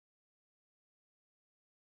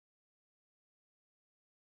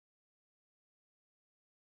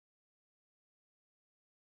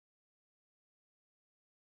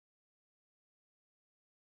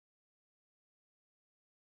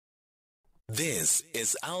This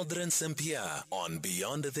is Aldrin Sampear on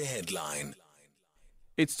Beyond the Headline.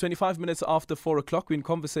 It's 25 minutes after 4 o'clock. We're in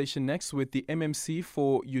conversation next with the MMC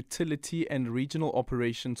for Utility and Regional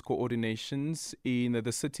Operations Coordinations in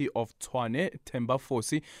the City of Tshwane, Themba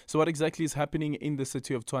Fosi. So what exactly is happening in the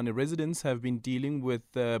City of Tshwane? Residents have been dealing with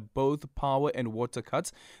both power and water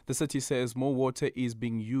cuts. The city says more water is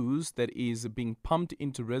being used that is being pumped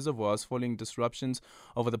into reservoirs following disruptions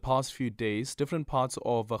over the past few days. Different parts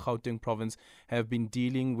of Gauteng province have been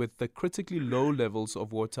dealing with the critically low levels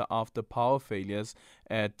of water after power failures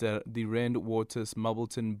at the Rand Water's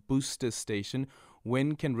Mapleton booster station.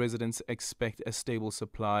 When can residents expect a stable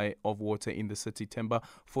supply of water in the city? Themba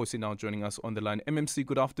Fosi now joining us on the line. MMC,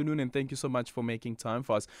 good afternoon, and thank you so much for making time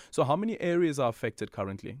for us. So how many areas are affected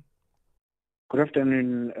currently? Good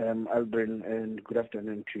afternoon, Aldrin, and good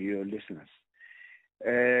afternoon to your listeners.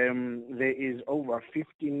 There is over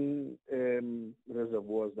 15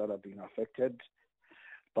 reservoirs that are being affected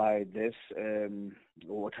by this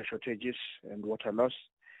water shortages and water loss,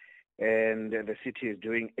 and the city is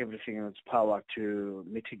doing everything in its power to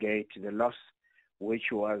mitigate the loss which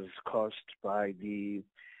was caused by the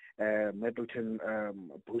Mapleton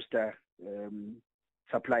booster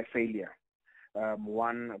supply failure.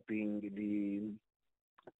 One being the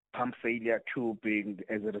pump failure, two being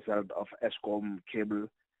as a result of Eskom cable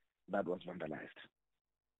that was vandalized.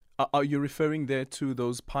 Are you referring there to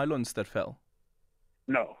those pylons that fell?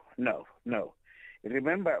 No.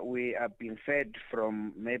 Remember, we are being fed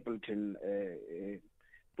from Mapleton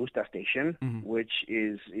booster station, which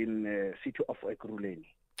is in City of Tshwane.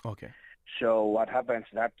 Okay. So what happens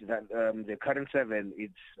that the current 7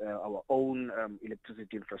 is our own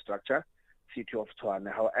electricity infrastructure, City of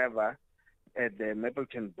Tshwane. However, at the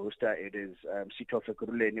Mapleton booster, it is City of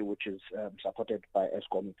Tshwane, which is supported by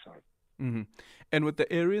Eskom itself. Mm-hmm. And with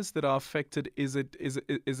the areas that are affected, is it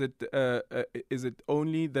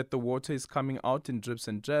only that the water is coming out in drips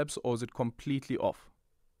and drabs, or is it completely off?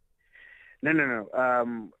 No.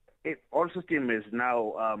 All system is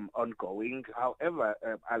now ongoing. However,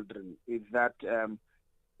 Aldrin, is that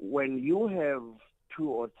when you have 2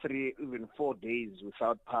 or 3, even 4 days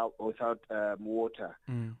without power, without water,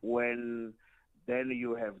 when then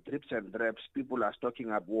you have drips and drabs, people are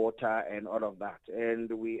stocking up water and all of that.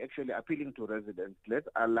 And we actually appealing to residents, let's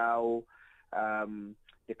allow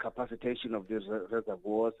the capacitation of these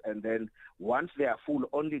reservoirs, and then once they are full,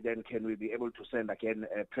 only then can we be able to send again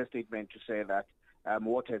a press statement to say that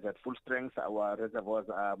water is at full strength, our reservoirs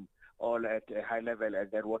are all at a high level, and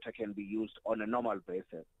that water can be used on a normal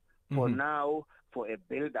basis. For now, for a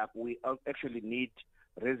build-up, we actually need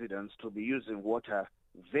residents to be using water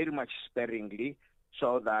very much sparingly,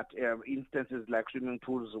 so that instances like swimming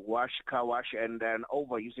pools, car wash, and then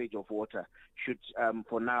over usage of water should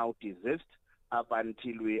for now desist up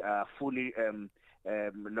until we are fully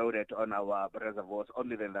loaded on our reservoirs.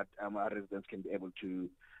 Only then that our residents can be able to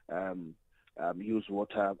use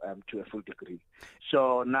water to a full degree.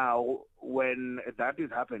 So now when that is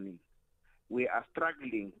happening, we are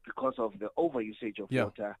struggling because of the overusage of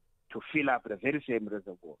water to fill up the very same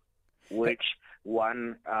reservoir, which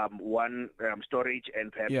one storage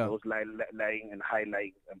and perhaps those lying and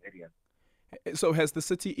high-lying areas. So has the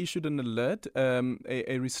city issued an alert,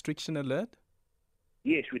 a restriction alert?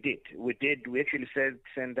 Yes, we did. We actually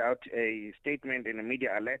sent out a statement in a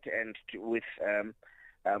media alert and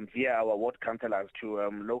via our ward councillors to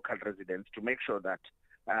local residents to make sure that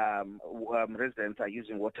residents are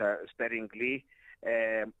using water sparingly.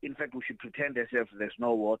 In fact, we should pretend as if there's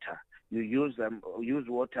no water. You use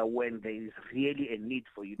water when there is really a need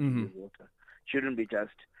for you to use water. Shouldn't be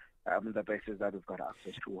just the basis that we've got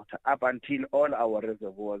access to water up until all our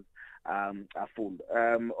reservoirs are full.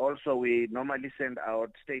 Also, we normally send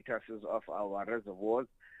out statuses of our reservoirs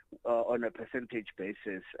on a percentage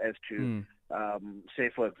basis as to, say,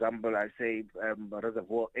 for example, I say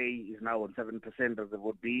reservoir A is now on 7%,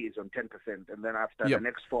 reservoir B is on 10%, and then after the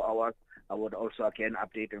next 4 hours, I would also again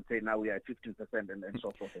update and say now we are at 15% and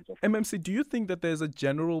so forth and so forth. MMC, do you think that there's a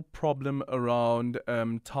general problem around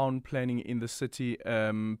town planning in the city,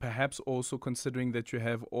 perhaps also considering that you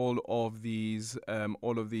have all of these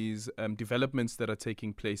developments that are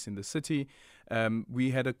taking place in the city?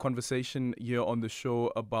 We had a conversation here on the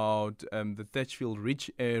show about the Thatchfield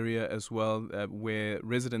Ridge area as well, where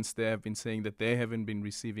residents there have been saying that they haven't been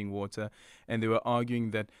receiving water, and they were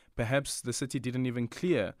arguing that perhaps the city didn't even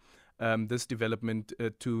clear this development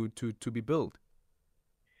to be built.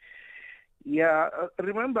 Yeah,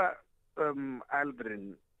 remember,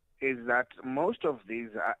 Aldrin, is that most of these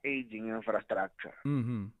are aging infrastructure.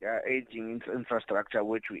 Aging infrastructure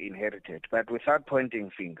which we inherited, but without pointing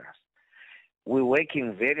fingers. we're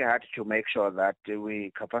working very hard to make sure that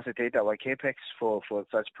we capacitate our capex for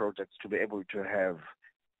such projects to be able to have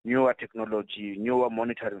newer technology, newer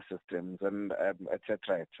monitoring systems, and et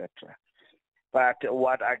cetera, et cetera. But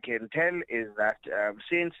what I can tell is that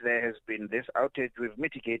since there has been this outage, we've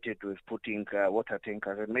mitigated with putting water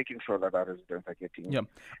tankers and making sure that our residents are getting. Yeah.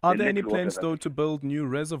 Are there any plans, though, to build new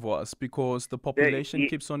reservoirs because the population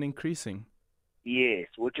keeps on increasing? Yes,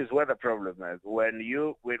 which is where the problem is. When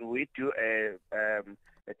we do a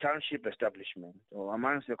township establishment, or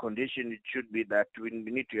amongst the conditions, it should be that we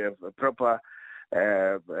need to have a proper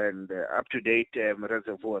and up-to-date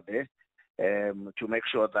reservoir there. To make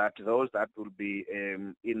sure that those that will be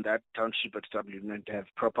in that township establishment have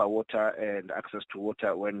proper water and access to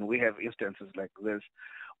water. When we have instances like this,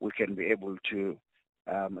 we can be able to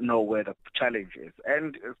know where the challenge is.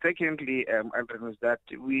 And secondly, is that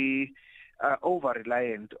we are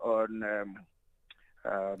over-reliant on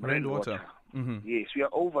rainwater. Mm-hmm. Yes, we are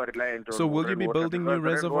over-reliant on So will you be building new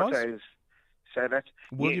reservoirs?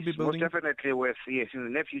 Will you be building? Most definitely, in the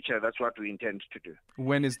near future, that's what we intend to do.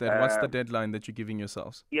 When is that? What's the deadline that you're giving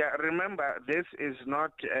yourselves? Yeah, remember, this is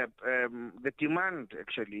not the demand,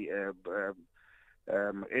 actually.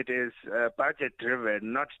 It is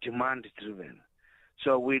budget-driven, not demand-driven.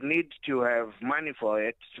 So we need to have money for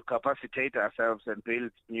it to capacitate ourselves and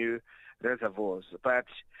build new reservoirs. But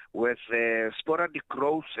with sporadic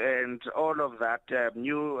growth and all of that,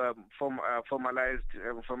 new formalized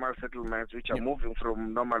formal settlements which are moving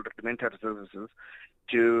from normal rudimentary services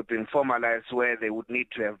to being formalized where they would need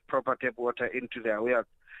to have proper tap water into their wells,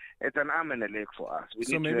 it's an arm and a leg for us.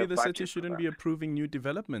 So maybe the city shouldn't be approving new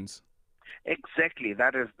developments? Exactly.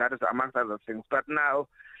 That is amongst other things. But now,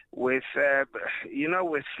 with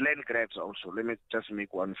with land grabs also. Let me just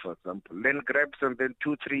make one, for example. Land grabs, and then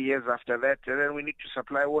 2-3 years after that, and then we need to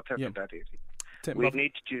supply water to that area. We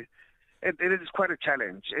need to. It is quite a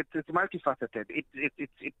challenge. It's multifaceted.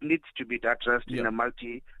 It needs to be addressed in a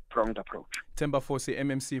multi-pronged approach. Themba Fosi,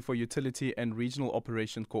 MMC for Utility and Regional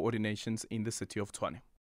Operations Coordinations in the City of Tshwane.